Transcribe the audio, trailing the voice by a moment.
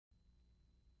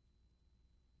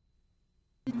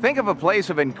Think of a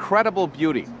place of incredible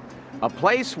beauty, a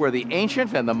place where the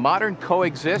ancient and the modern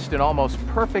coexist in almost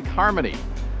perfect harmony,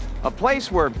 a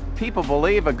place where people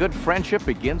believe a good friendship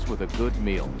begins with a good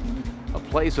meal, a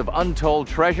place of untold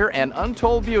treasure and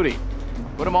untold beauty.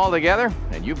 Put them all together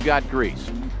and you've got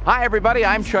Greece. Hi everybody,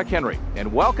 I'm Chuck Henry,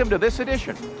 and welcome to this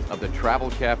edition of the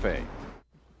Travel Cafe.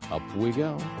 Up we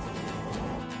go.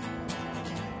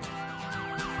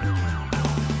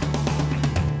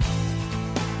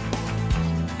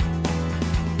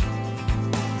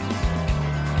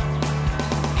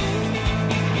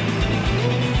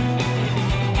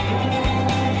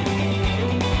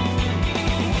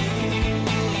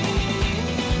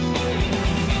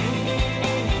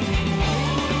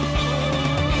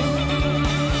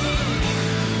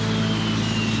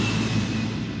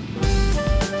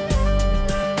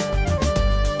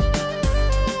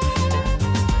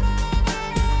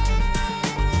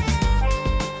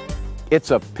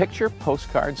 It's a picture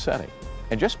postcard setting,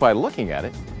 and just by looking at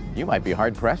it, you might be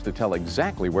hard-pressed to tell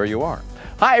exactly where you are.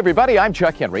 Hi everybody, I'm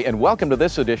Chuck Henry, and welcome to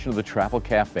this edition of the Travel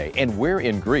Cafe, and we're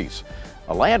in Greece,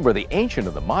 a land where the ancient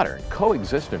and the modern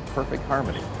coexist in perfect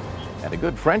harmony, and a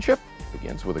good friendship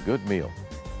begins with a good meal.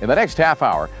 In the next half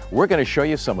hour, we're going to show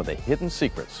you some of the hidden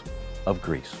secrets of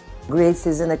Greece. Greece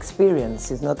is an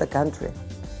experience, it's not a country.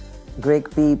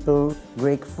 Greek people,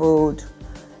 Greek food,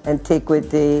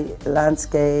 antiquity,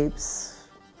 landscapes,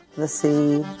 the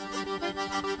sea.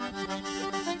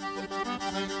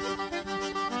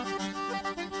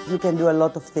 You can do a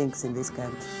lot of things in this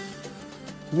country.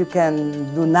 You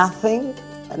can do nothing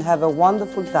and have a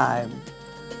wonderful time.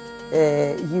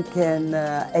 You can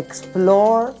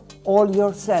explore all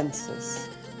your senses,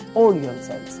 all your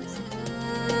senses.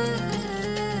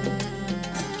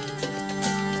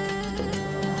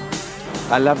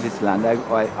 I love this land.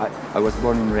 I was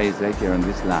born and raised right here on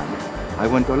this land. I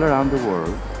went all around the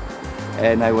world,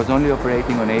 and I was only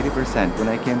operating on 80%. When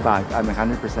I came back, I'm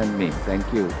 100% me. Thank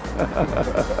you.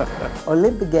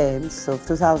 Olympic Games of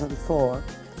 2004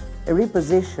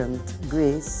 repositioned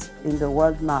Greece in the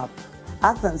world map.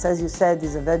 Athens, as you said,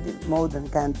 is a very modern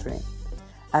country,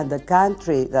 and a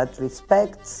country that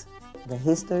respects the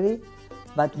history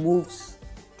but moves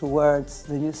towards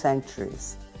the new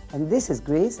centuries. And this is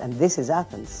Greece, and this is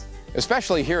Athens.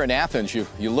 Especially here in Athens,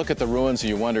 you look at the ruins and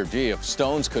you wonder, gee, if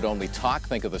stones could only talk,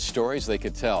 think of the stories they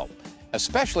could tell.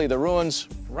 Especially the ruins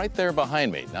right there behind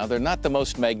me. Now, they're not the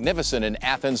most magnificent in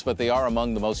Athens, but they are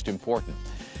among the most important.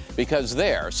 Because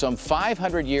there, some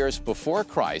 500 years before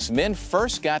Christ, men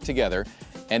first got together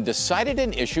and decided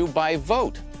an issue by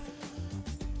vote.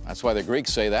 That's why the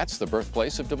Greeks say that's the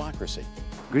birthplace of democracy.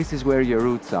 Greece is where your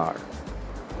roots are.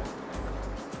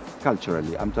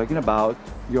 Culturally, I'm talking about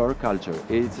your culture.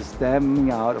 It's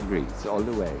stemming out of Greece all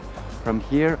the way. From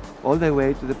here all the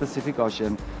way to the Pacific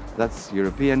Ocean, that's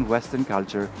European Western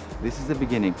culture. This is the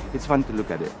beginning. It's fun to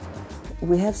look at it.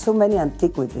 We have so many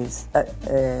antiquities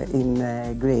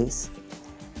in Greece.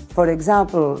 For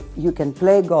example, you can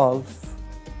play golf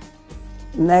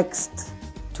next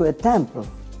to a temple.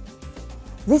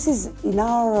 This is in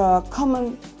our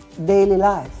common daily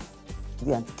life.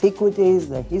 The antiquities,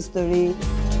 the history.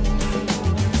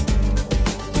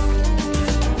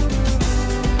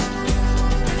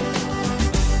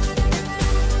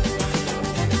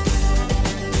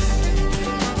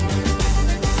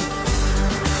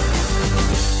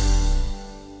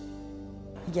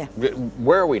 Yeah.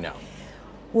 Where are we now?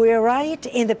 We're right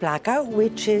in the Plaka,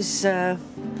 which is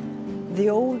the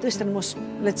oldest and most,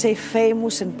 let's say,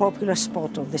 famous and popular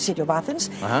spot of the city of Athens.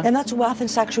 And that's where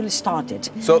Athens actually started.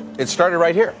 So it started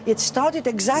right here? It started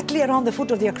exactly around the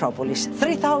foot of the Acropolis,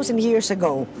 3,000 years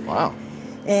ago. Wow.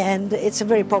 And it's a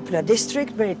very popular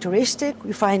district, very touristic.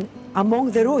 We find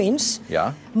among the ruins,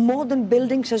 modern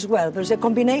buildings as well. There's a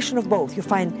combination of both. You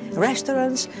find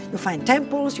restaurants, you find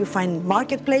temples, you find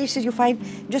marketplaces, you find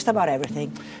just about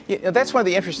everything. Yeah, that's one of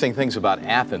the interesting things about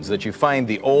Athens, that you find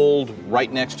the old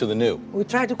right next to the new. We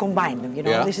try to combine them, you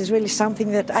know. This is really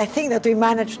something that I think that we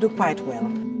managed to do quite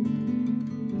well.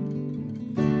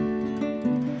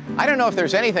 I don't know if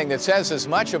there's anything that says as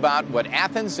much about what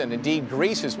Athens and indeed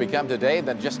Greece has become today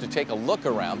than just to take a look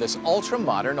around this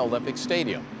ultra-modern Olympic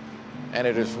Stadium. And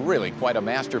it is really quite a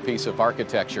masterpiece of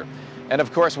architecture. And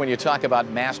of course, when you talk about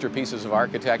masterpieces of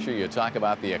architecture, you talk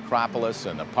about the Acropolis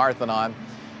and the Parthenon.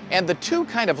 And the two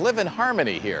kind of live in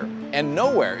harmony here. And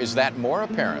nowhere is that more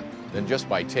apparent than just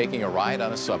by taking a ride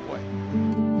on a subway.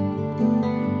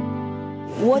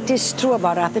 What is true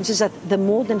about Athens is that the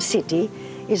modern city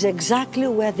is exactly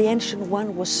where the ancient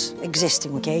one was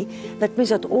existing, okay? That means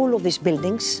that all of these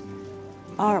buildings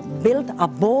are built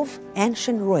above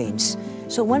ancient ruins.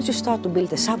 So once you start to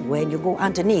build a subway and you go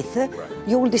underneath,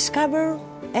 you will discover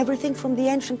everything from the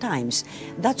ancient times.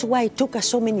 That's why it took us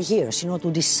so many years,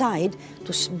 to decide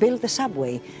to build the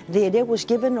subway. The idea was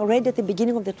given already at the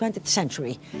beginning of the 20th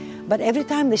century. But every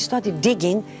time they started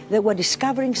digging, they were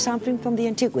discovering something from the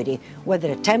antiquity,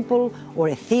 whether a temple or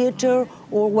a theater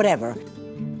or whatever.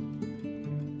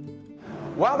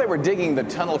 While they were digging the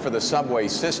tunnel for the subway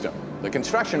system, the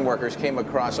construction workers came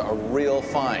across a real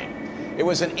find. It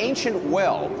was an ancient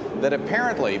well that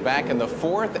apparently back in the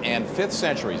 4th and 5th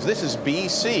centuries, this is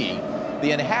BC,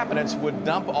 the inhabitants would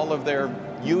dump all of their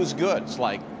used goods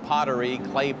like pottery,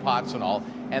 clay pots and all.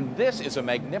 And this is a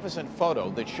magnificent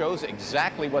photo that shows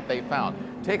exactly what they found.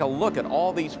 Take a look at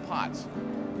all these pots.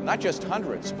 Not just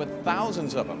hundreds, but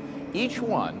thousands of them. Each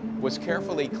one was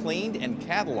carefully cleaned and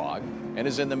cataloged and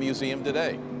is in the museum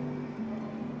today.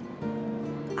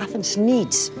 Athens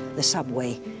needs the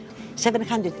subway.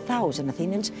 700,000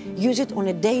 Athenians use it on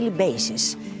a daily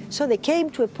basis. So they came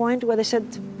to a point where they said,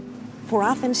 for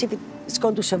Athens, if it's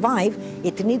going to survive,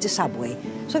 it needs a subway.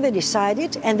 So they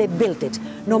decided and they built it.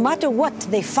 No matter what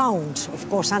they found, of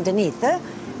course, underneath,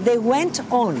 they went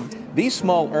on. These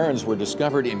small urns were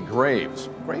discovered in graves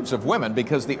of women,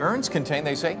 because the urns contain,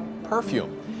 they say,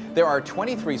 perfume. There are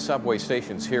 23 subway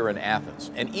stations here in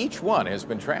Athens, and each one has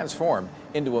been transformed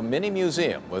into a mini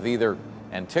museum with either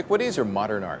antiquities or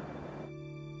modern art.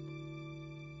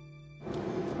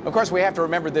 Of course, we have to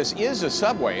remember this is a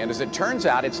subway, and as it turns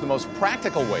out, it's the most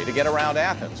practical way to get around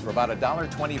Athens. For about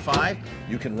 $1.25,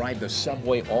 you can ride the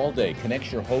subway all day,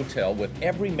 connects your hotel with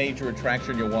every major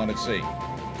attraction you want to see.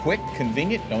 Quick,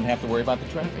 convenient, don't have to worry about the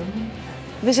traffic.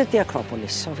 Visit the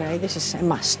Acropolis, okay? This is a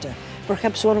must.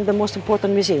 Perhaps one of the most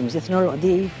important museums,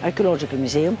 the Archaeological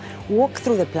Museum. Walk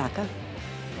through the Plaka,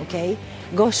 okay?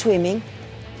 Go swimming.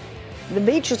 The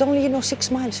beach is only,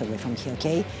 6 miles away from here,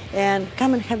 okay? And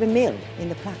come and have a meal in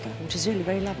the Plaka, which is really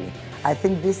very lovely. I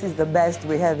think this is the best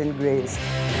we have in Greece.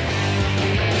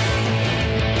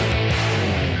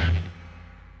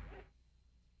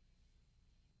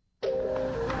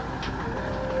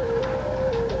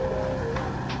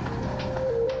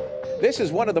 This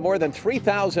is one of the more than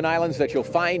 3,000 islands that you'll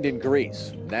find in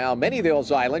Greece. Now, many of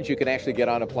those islands you can actually get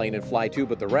on a plane and fly to,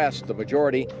 but the rest, the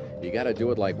majority, you got to do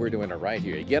it like we're doing it right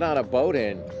here. You get on a boat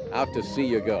and out to sea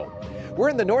you go. We're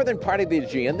in the northern part of the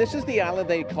Aegean. This is the island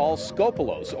they call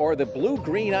Skopelos, or the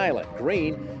blue-green island.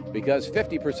 Green because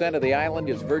 50% of the island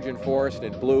is virgin forest,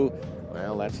 and blue,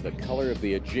 well, that's the color of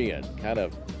the Aegean. Kind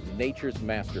of nature's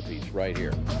masterpiece right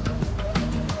here.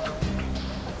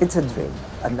 It's a dream.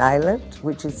 An island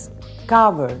which is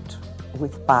covered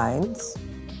with pines,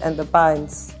 and the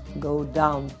pines go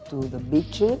down to the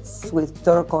beaches with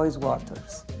turquoise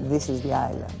waters. This is the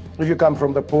island. If you come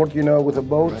from the port, with a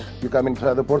boat, you come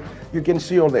inside the port, you can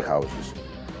see all the houses.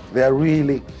 They are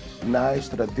really nice,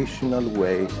 traditional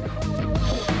ways.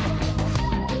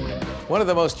 One of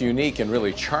the most unique and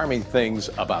really charming things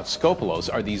about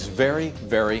Skopelos are these very,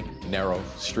 very narrow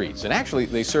streets. And actually,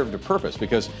 they served a purpose,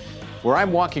 because where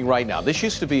I'm walking right now, this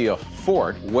used to be a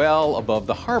fort well above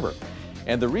the harbor.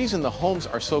 And the reason the homes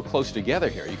are so close together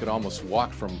here, you could almost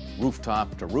walk from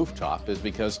rooftop to rooftop, is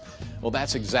because, well,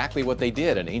 that's exactly what they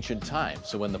did in ancient times.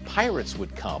 So when the pirates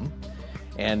would come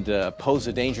and pose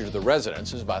a danger to the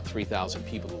residents, there's about 3,000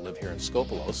 people who live here in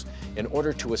Skopelos, in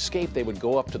order to escape, they would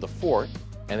go up to the fort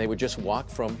and they would just walk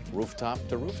from rooftop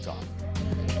to rooftop.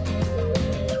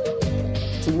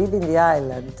 To live in the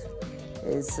island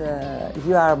is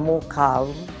you are more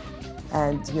calm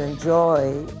and you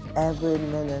enjoy every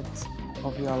minute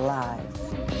of your life.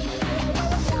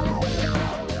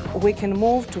 We can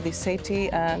move to the city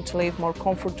and live more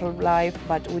comfortable life,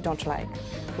 but we don't like.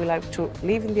 We like to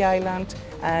live in the island,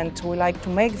 and we like to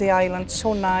make the island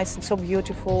so nice and so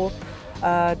beautiful,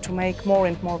 to make more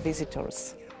and more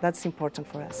visitors. That's important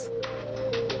for us.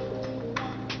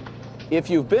 If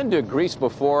you've been to Greece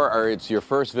before, or it's your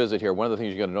first visit here, one of the things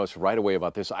you're going to notice right away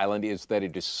about this island is that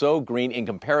it is so green in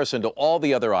comparison to all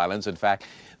the other islands. In fact,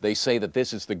 they say that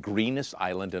this is the greenest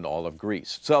island in all of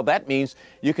Greece. So that means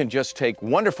you can just take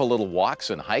wonderful little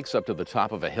walks and hikes up to the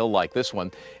top of a hill like this one,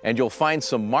 and you'll find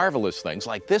some marvelous things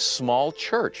like this small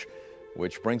church.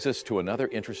 Which brings us to another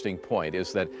interesting point,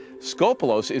 is that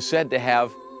Skopelos is said to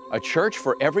have a church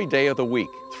for every day of the week,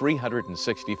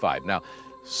 365. Now,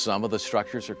 some of the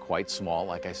structures are quite small,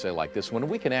 like I say, like this one,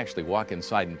 and we can actually walk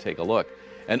inside and take a look.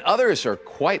 And others are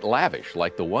quite lavish,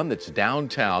 like the one that's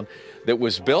downtown that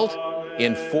was built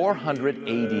in 400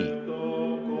 AD.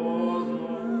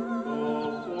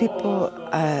 People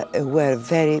were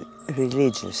very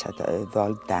religious at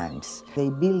old times. They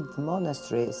built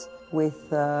monasteries with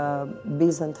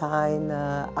Byzantine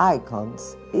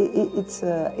icons. It's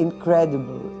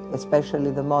incredible,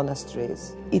 especially the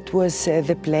monasteries. It was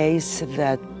the place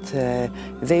that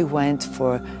they went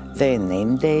for their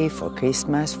name day, for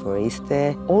Christmas, for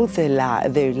Easter. All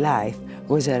their life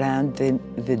was around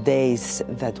the days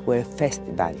that were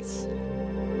festivals.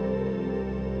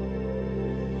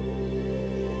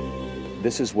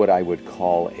 This is what I would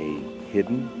call a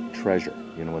hidden treasure.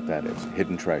 You know what that is?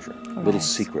 Hidden treasure. Correct. Little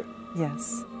secret.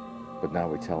 Yes. But now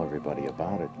we tell everybody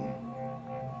about it, and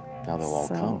now they'll all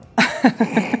come.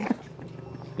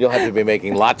 You'll have to be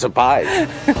making lots of pies.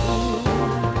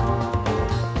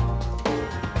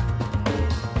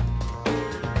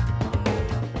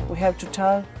 We have to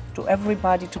tell to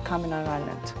everybody to come in our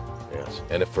island. Yes,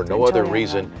 and if for no other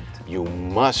reason, you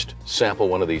must sample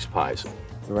one of these pies.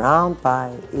 The round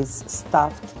pie is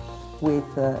stuffed with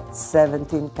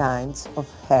 17 kinds of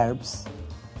herbs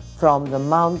from the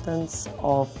mountains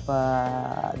of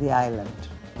the island.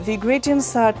 The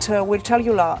ingredients that we'll tell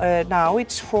you now,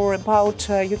 it's for about,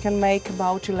 you can make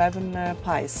about 11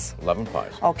 pies. 11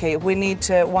 pies. Okay, we need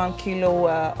 1 kilo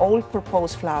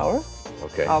all-purpose flour.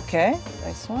 Okay. Okay,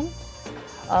 this one.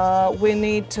 We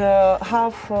need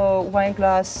half wine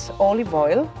glass olive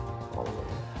oil.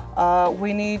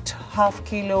 We need half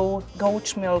kilo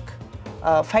goat milk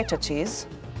feta cheese.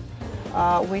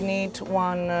 We need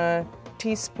 1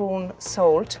 teaspoon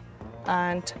salt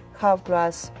and half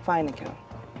glass vinegar.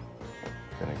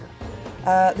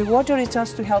 The water is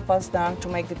just to help us then to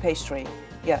make the pastry.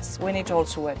 Yes, we need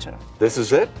also water. This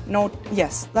is it? No,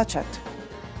 yes, that's it.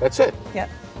 That's it? Yeah.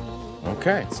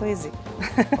 Okay. So easy.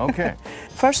 Okay.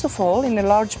 First of all, in a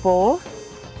large bowl,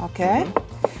 okay,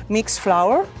 mix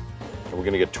flour. And we're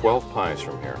going to get 12 pies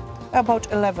from here.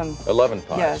 About 11. 11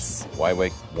 pies? Yes. Why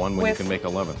make one when you can make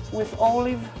 11? With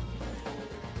olive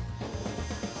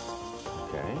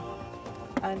Okay.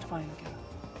 and vinegar.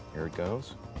 Here it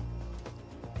goes.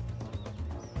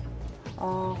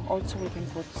 Also we can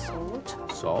put salt.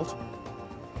 Salt.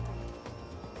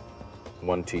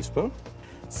 1 teaspoon.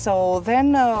 So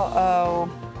then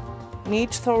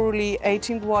knead thoroughly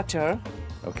 18 water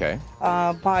Okay.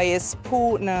 by a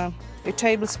spoon, a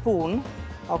tablespoon,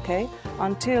 okay,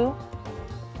 until...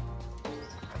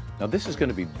 Now this is going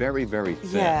to be very, very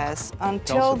thin. Yes,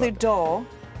 until the dough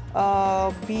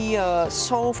be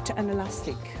soft and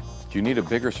elastic. Do you need a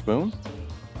bigger spoon?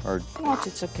 Or Not,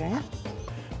 it's okay.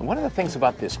 And one of the things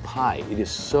about this pie, it is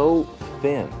so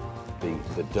thin,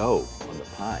 the dough on the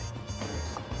pie.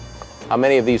 How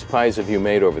many of these pies have you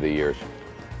made over the years?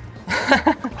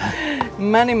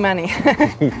 Many, many.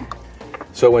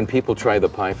 So when people try the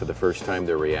pie for the first time,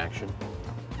 their reaction?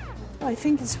 I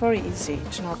think it's very easy.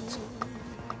 It's not...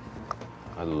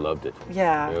 I loved it.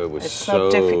 Yeah, It was it's so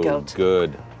not difficult.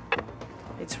 good.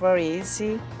 It's very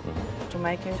easy to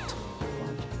make it.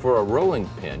 For a rolling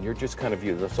pin, you're just kind of,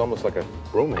 it's almost like a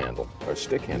broom handle or a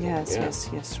stick handle. Yes,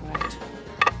 Yeah. yes, right.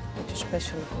 It's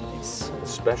special for this.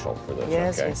 It's special for this,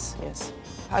 Yes, okay. yes, yes.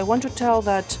 I want to tell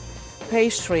that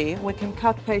pastry, we can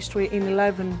cut pastry in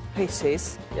 11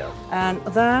 pieces. Yeah. And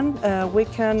then we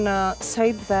can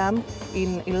shape them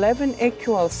in 11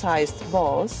 equal sized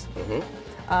balls.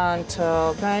 And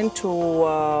then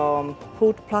to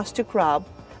put plastic wrap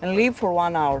and leave for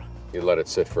 1 hour. You let it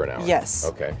sit for an hour? Yes.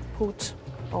 Okay. Put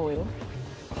oil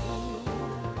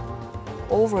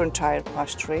over entire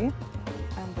pastry,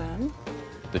 and then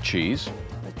The cheese.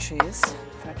 the cheese,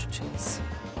 feta cheese.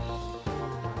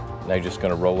 Now you're just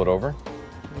going to roll it over?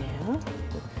 Yeah.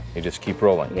 You just keep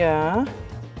rolling? Yeah.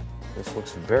 This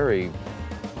looks very,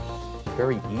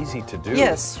 very easy to do.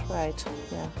 Yes, right.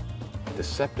 Yeah.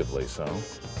 Deceptively so.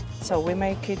 So we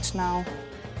make it now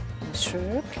in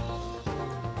shape.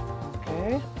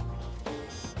 Okay.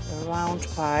 A round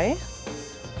pie.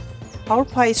 Our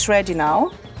pie is ready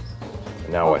now.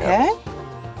 Now what happens?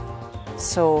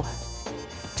 So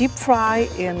deep fry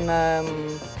in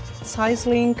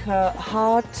sizzling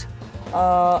hot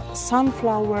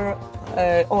sunflower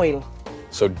oil.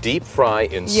 So deep fry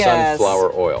in Yes.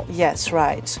 sunflower oil. Yes,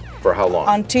 right. For how long?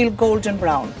 Until golden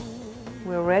brown.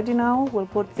 We're ready now. We'll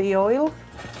put the oil.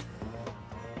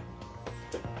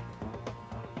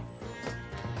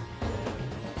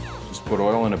 Just put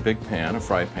oil in a big pan, a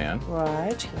fry pan.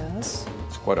 Right, yes.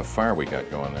 It's quite a fire we got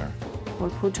going there.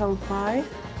 We'll put our pie.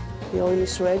 The oil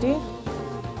is ready.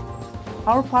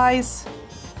 Our pie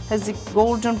has a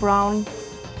golden brown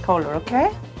color,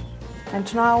 okay?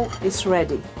 And now it's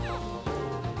ready.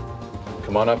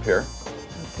 Come on up here.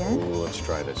 Okay. Ooh, let's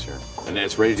try this here. And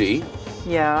it's ready to eat?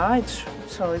 Yeah, it's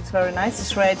very nice.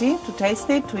 It's ready to taste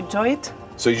it, to enjoy it.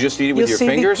 So you just eat it with your see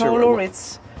fingers? the color,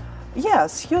 it's...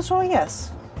 Yes, usually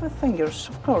yes. With fingers,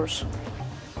 of course.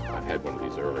 I've had one of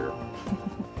these earlier.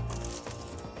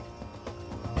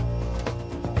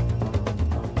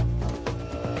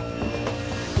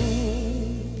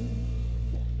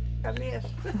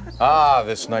 Ah,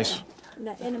 this nice.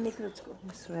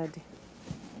 It's ready.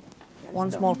 One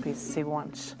small piece, see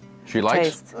once. She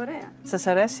likes? Taste. Σας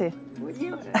αρέσει?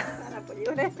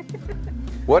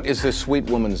 What is this sweet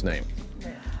woman's name?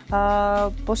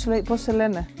 Πώς σε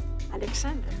λένε?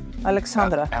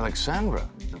 Alexandra. Alexandra.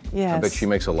 Yes. I bet she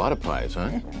makes a lot of pies, huh?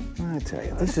 I tell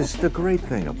you, this is the great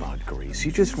thing about Greece.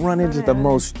 You just run into the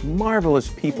most marvelous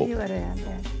people.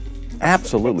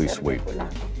 Absolutely sweet.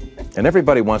 And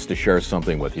everybody wants to share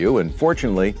something with you, and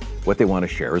fortunately, what they want to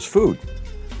share is food.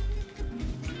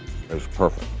 It's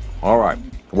perfect. All right,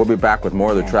 we'll be back with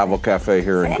more of the Travel Cafe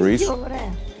here in Greece.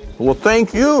 Well,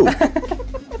 thank you.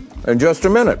 In just a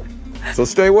minute. So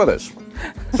stay with us.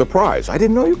 Surprise, I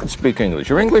didn't know you could speak English.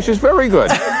 Your English is very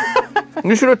good.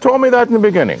 You should have told me that in the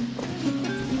beginning.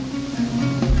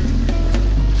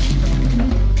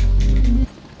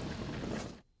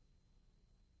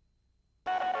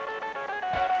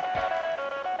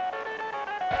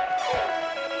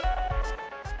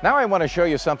 Now I want to show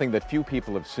you something that few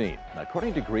people have seen.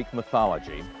 According to Greek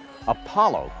mythology,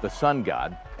 Apollo, the sun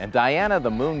god, and Diana,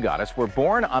 the moon goddess, were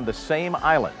born on the same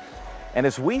island. And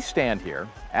as we stand here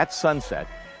at sunset,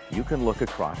 you can look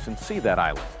across and see that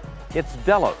island. It's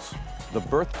Delos, the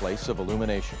birthplace of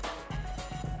illumination.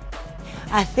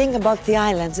 I think about the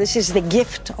islands, this is the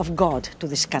gift of God to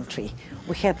this country.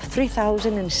 We have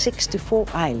 3,064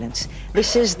 islands.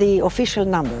 This is the official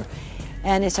number.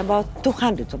 And it's about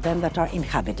 200 of them that are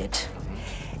inhabited.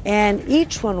 And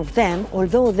each one of them,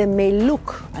 although they may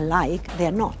look alike,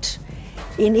 they're not.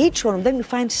 In each one of them you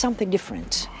find something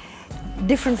different.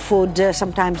 Different food,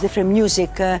 sometimes different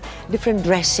music, different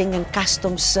dressing and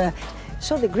customs.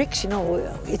 So the Greeks, you know,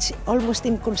 it's almost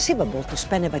inconceivable to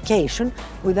spend a vacation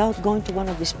without going to one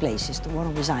of these places, to one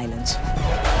of these islands.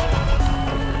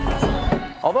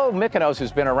 Although Mykonos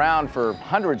has been around for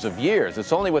hundreds of years,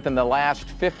 it's only within the last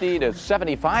 50 to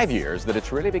 75 years that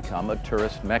it's really become a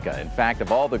tourist mecca. In fact,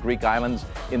 of all the Greek islands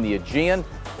in the Aegean,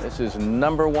 this is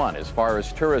 #1 as far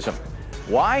as tourism.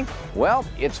 Why? Well,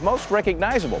 it's most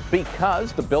recognizable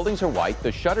because the buildings are white,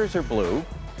 the shutters are blue,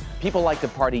 people like to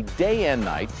party day and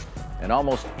night, and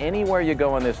almost anywhere you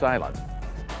go on this island,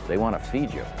 they want to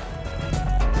feed you.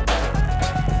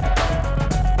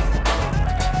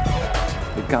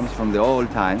 It comes from the old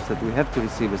times that we have to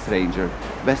receive a stranger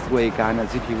best way we can,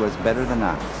 as if he was better than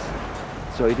us.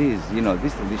 So it is, you know,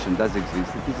 this tradition does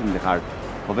exist. It is in the heart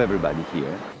of everybody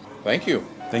here. Thank you.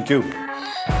 Thank you.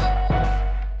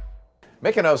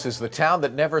 Mykonos is the town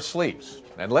that never sleeps.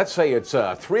 And let's say it's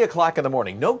 3 o'clock in the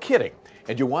morning, no kidding,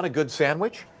 and you want a good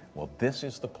sandwich? Well, this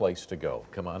is the place to go.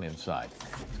 Come on inside.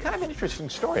 It's kind of an interesting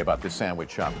story about this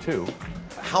sandwich shop, too.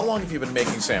 How long have you been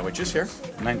making sandwiches here?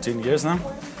 19 years now.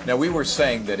 Now, we were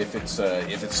saying that if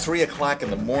it's 3 o'clock in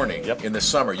the morning in the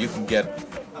summer, you can get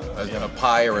a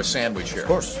pie or a sandwich here. Of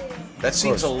course. That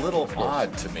seems a little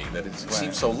odd to me, that it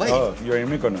seems so late. Oh, you're in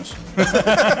Mykonos.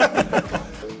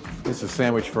 This is a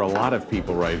sandwich for a lot of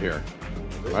people right here.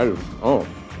 Oh,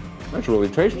 that's really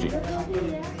tasty.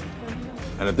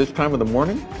 And at this time of the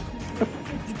morning,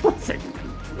 it's perfect.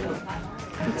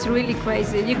 It's really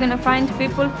crazy. You're gonna find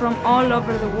people from all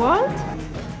over the world.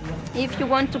 If you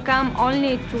want to come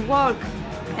only to work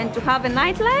and to have a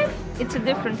nightlife, it's a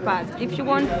different path. If you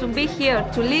want to be here,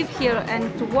 to live here and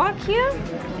to work here,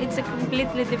 it's a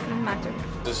completely different matter.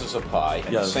 This is a pie,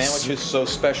 and the sandwich is so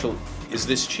special. Is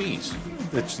this cheese?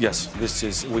 Yes, this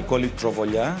is, we call it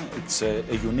Trovolia. It's a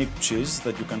unique cheese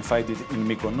that you can find it in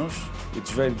Mykonos.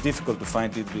 It's very difficult to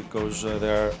find it because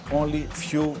there are only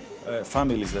few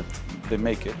families that they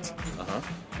make it.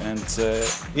 And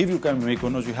if you come to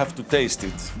Mykonos, you have to taste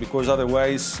it because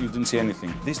otherwise you don't see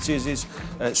anything. This cheese is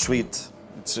sweet.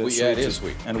 It's sweet, yeah, it is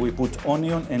sweet. And we put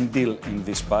onion and dill in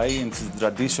this pie. And it's the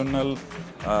traditional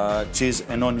cheese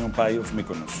and onion pie of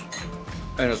Mykonos.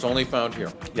 And it's only found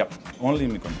here? Yep, only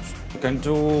in Mykonos. You can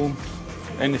do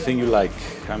anything you like.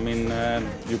 I mean,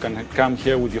 you can come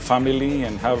here with your family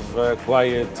and have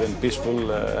quiet and peaceful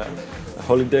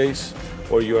holidays.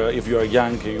 Or if you are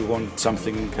young and you want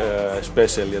something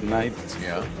special at night,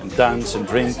 and dance and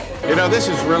drink. You know, this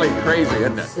is really crazy,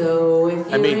 isn't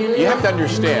it? I mean, you have to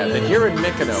understand that here in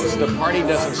Mykonos, the party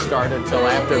doesn't start until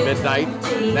after midnight.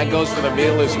 That goes for the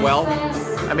meal as well.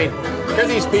 I mean, here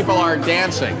these people are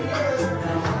dancing.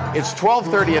 It's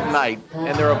 12:30 at night,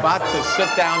 and they're about to sit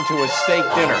down to a steak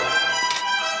dinner.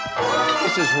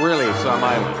 This is really some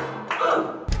island.